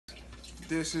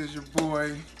This is your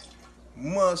boy,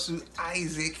 Muscle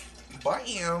Isaac.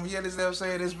 Bam! Yeah, this is what I'm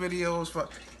saying. This video is for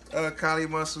Kali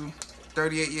Muscle,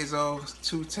 38 years old,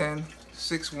 210,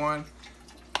 6'1",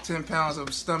 10 pounds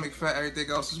of stomach fat. Everything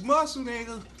else is muscle,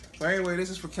 nigga. But anyway,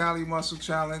 this is for Kali Muscle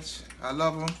Challenge. I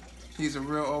love him. He's a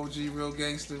real OG, real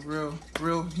gangster,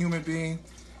 real human being,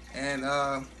 and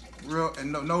know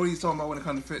what he's talking about when it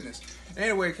comes to fitness.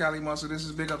 Anyway, Kali Muscle, this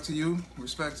is big up to you,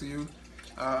 respect to you.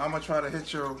 I'm gonna try to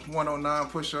hit your 109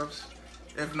 push-ups,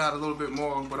 if not a little bit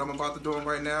more, but I'm about to do them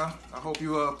right now. I hope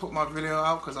you put my video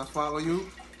out because I follow you,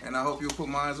 and I hope you put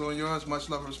mine on yours. Much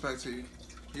love and respect to you.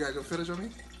 You got good footage on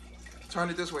me? Turn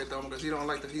it this way, though, because he don't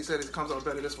like that. He said it comes out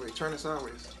better this way. Turn it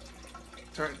sideways.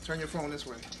 Turn your phone this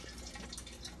way.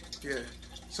 Yeah.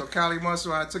 So Kali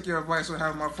Muscle, I took your advice on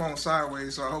having my phone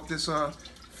sideways, so I hope this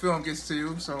film gets to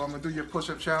you. So I'm gonna do your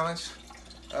push-up challenge.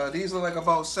 These look like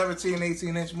about 17,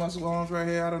 18-inch muscle arms right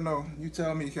here. I don't know. You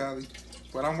tell me, Kali.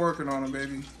 But I'm working on them,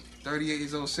 baby. 38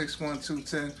 years old, 6'1",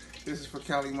 210. This is for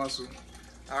Kali Muscle.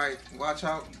 All right, watch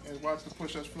out and watch the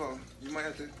push-ups flow. You might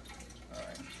have to. All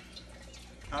right.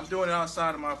 I'm doing it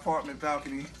outside of my apartment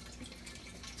balcony.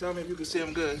 Tell me if you can see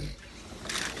them good.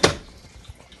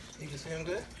 You can see them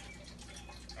good?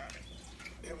 All right,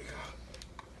 here we go.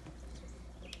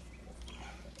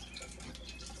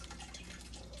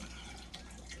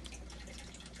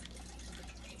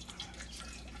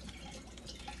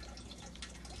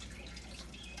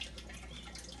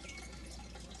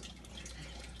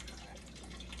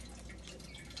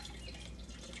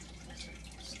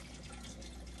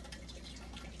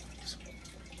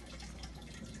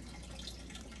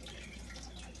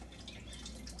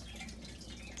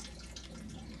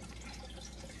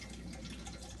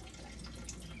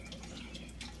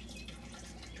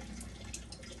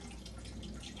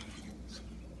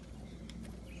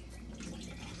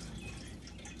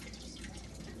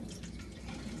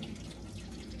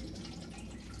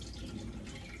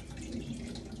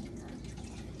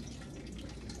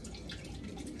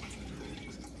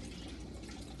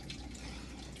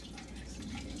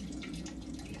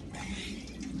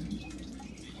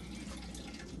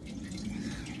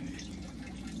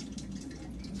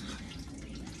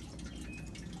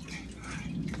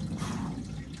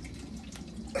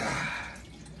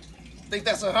 I think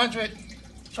that's 100.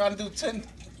 Trying to do 10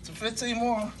 to 15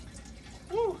 more.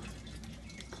 Woo.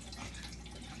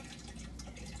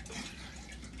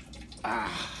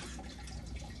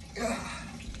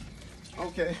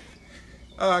 Okay.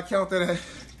 I count that at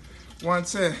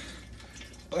 110.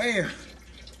 Bam.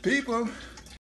 People.